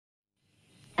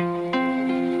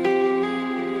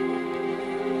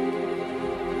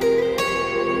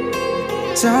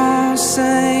Don't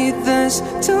say this,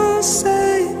 don't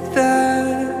say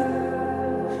that.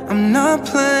 I'm not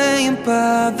playing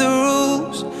by the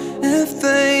rules. If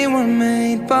they were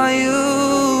made by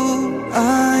you,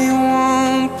 I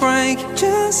won't break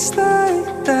just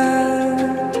like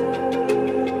that.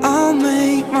 I'll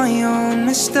make my own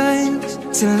mistakes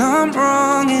till I'm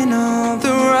wrong in all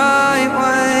the right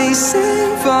ways.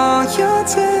 Save all your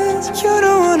tears, you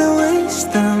don't wanna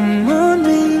waste them on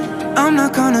me. I'm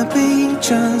not gonna be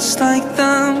just like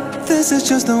them. This is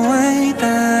just the way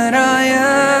that I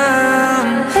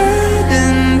am. Head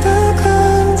in the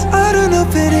clouds, I don't know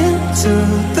fit into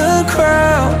the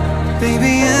crowd.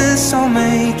 Baby, it's all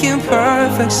making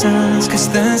perfect sense, 'cause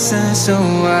this is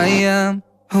who I am,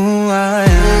 who I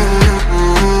am.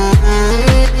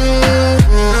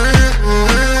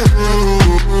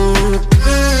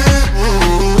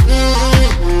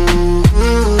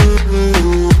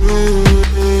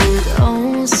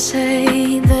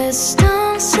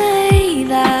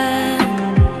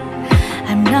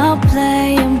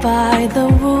 By the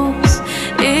rules,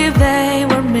 if they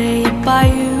were made by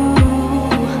you,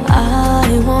 I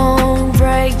won't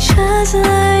break just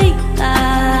like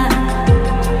that.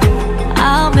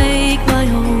 I'll make my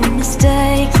own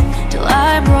mistakes till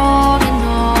I'm wrong in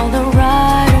all the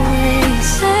right ways.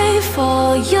 Save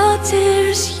all your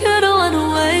tears, you don't wanna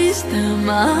waste them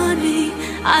on me.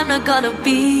 I'm not gonna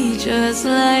be just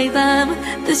like them.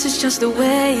 This is just the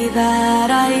way that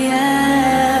I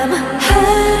am.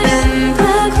 Head in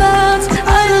the clouds,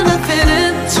 I don't know fit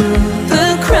into the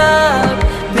crowd.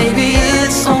 Maybe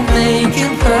it's all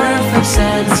making perfect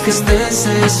sense, 'cause this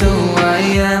is who I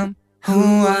am, who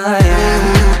I am.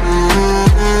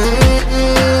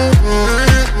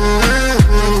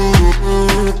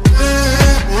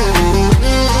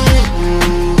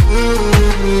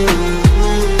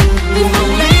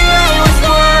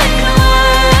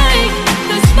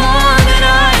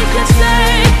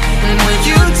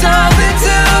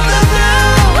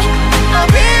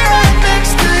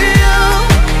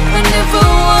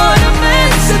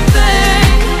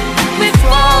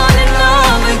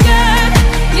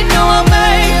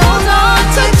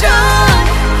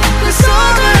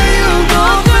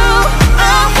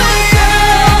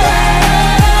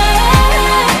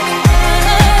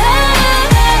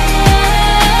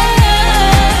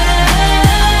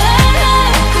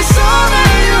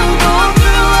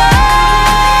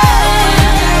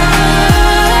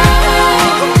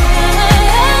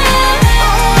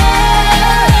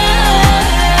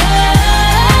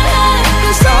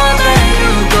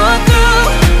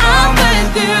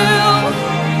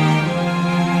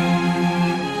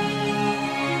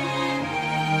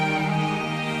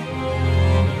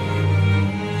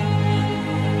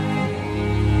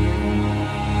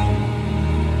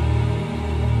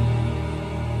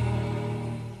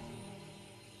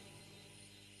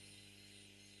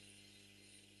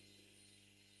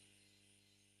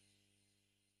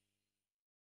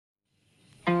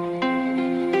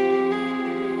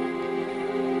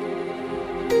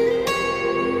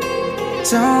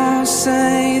 Don't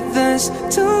say this,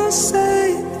 don't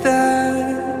say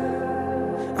that.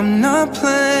 I'm not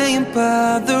playing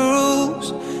by the rules.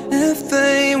 If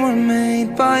they were made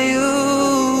by you,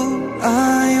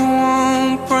 I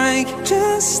won't break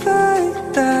just like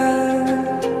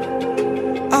that.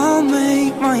 I'll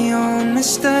make my own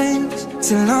mistakes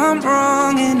till I'm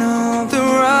wrong in all the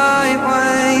right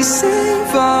ways.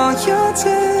 Save all your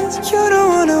tears, you don't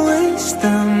wanna waste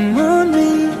them on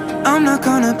me. I'm not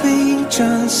gonna be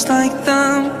just like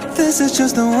them. This is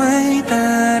just the way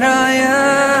that I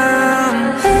am.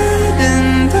 Head in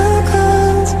the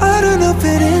clouds, I don't know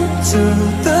fit into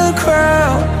the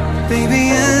crowd. Baby,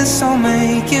 it's all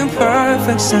making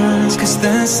perfect sense, 'cause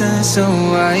this is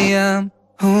who I am,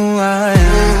 who I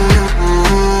am.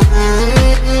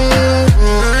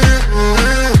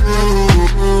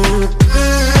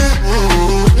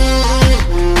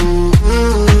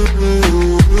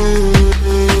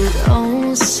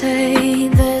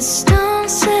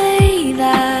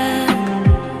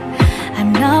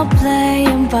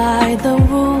 By the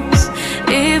rules,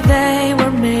 if they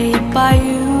were made by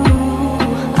you,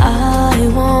 I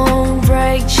won't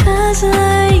break just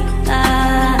like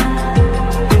that.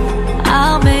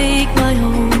 I'll make my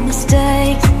own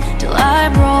mistakes till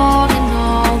I'm wrong in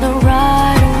all the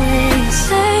right ways.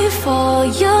 Save all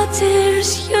your tears,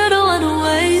 you don't wanna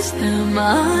waste them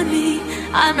on me.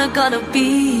 I'm not gonna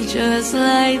be just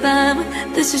like them.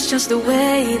 This is just the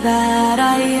way that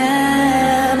I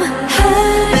am.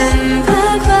 Head in the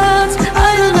clouds, I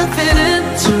don't know fit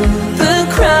into the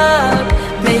crowd.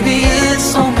 Maybe it's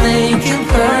all making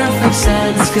perfect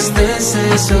sense, 'cause this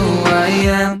is who I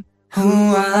am,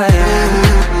 who I am.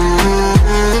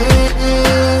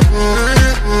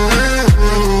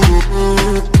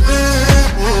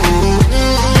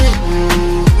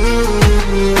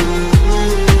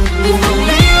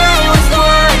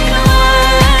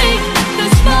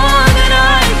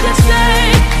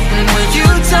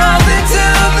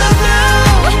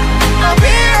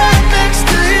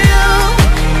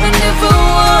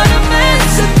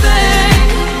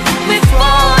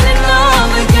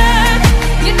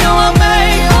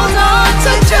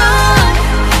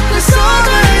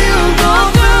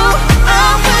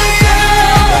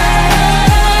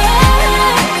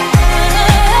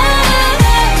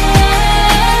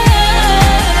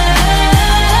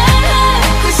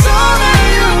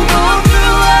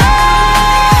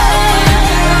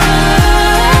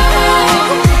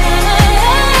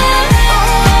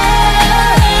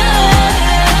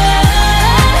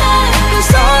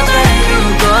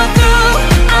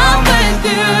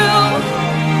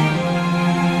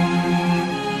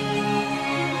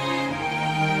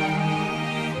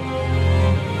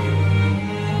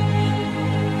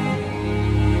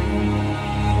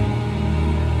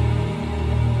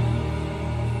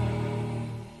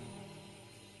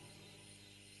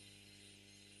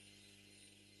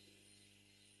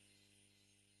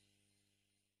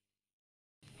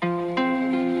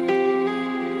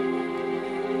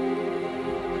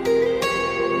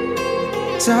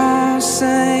 Don't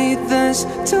say this,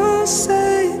 don't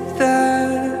say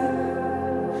that.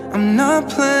 I'm not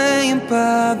playing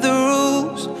by the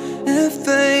rules. If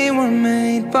they were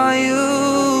made by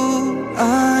you,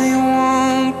 I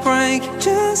won't break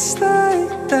just like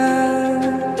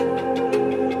that.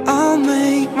 I'll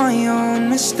make my own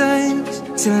mistakes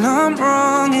till I'm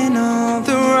wrong in all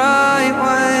the right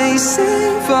ways.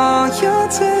 Save all your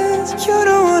tears, you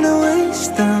don't wanna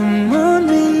waste them on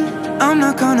me. I'm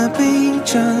not gonna be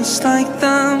just like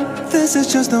them. This is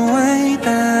just the way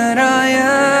that I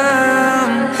am.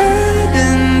 Head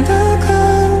in the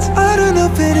clouds, I don't know,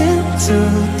 fit into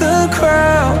the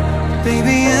crowd.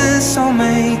 Baby, it's all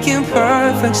making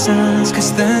perfect sense,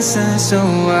 'cause this is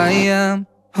who I am,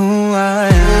 who I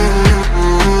am.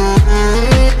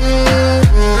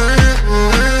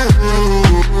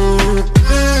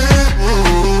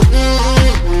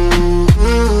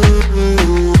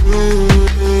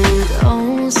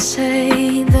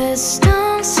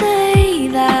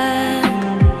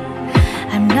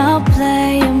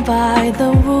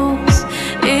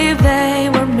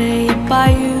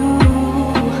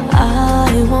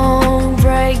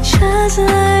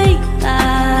 Like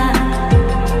that,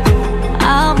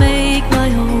 I'll make my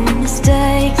own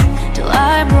mistakes till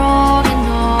I'm wrong in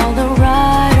all the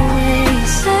right ways.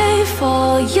 Save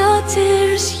all your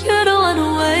tears, you don't wanna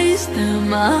waste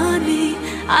them on me.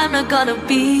 I'm not gonna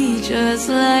be just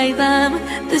like them.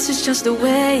 This is just the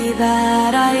way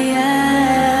that I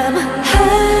am.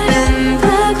 Head in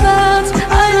the clouds,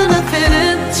 I don't know, fit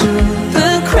into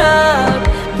the crowd.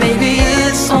 Maybe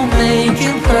it's all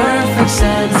making perfect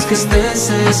sense, 'cause this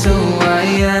is who I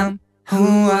am, who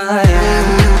I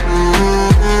am.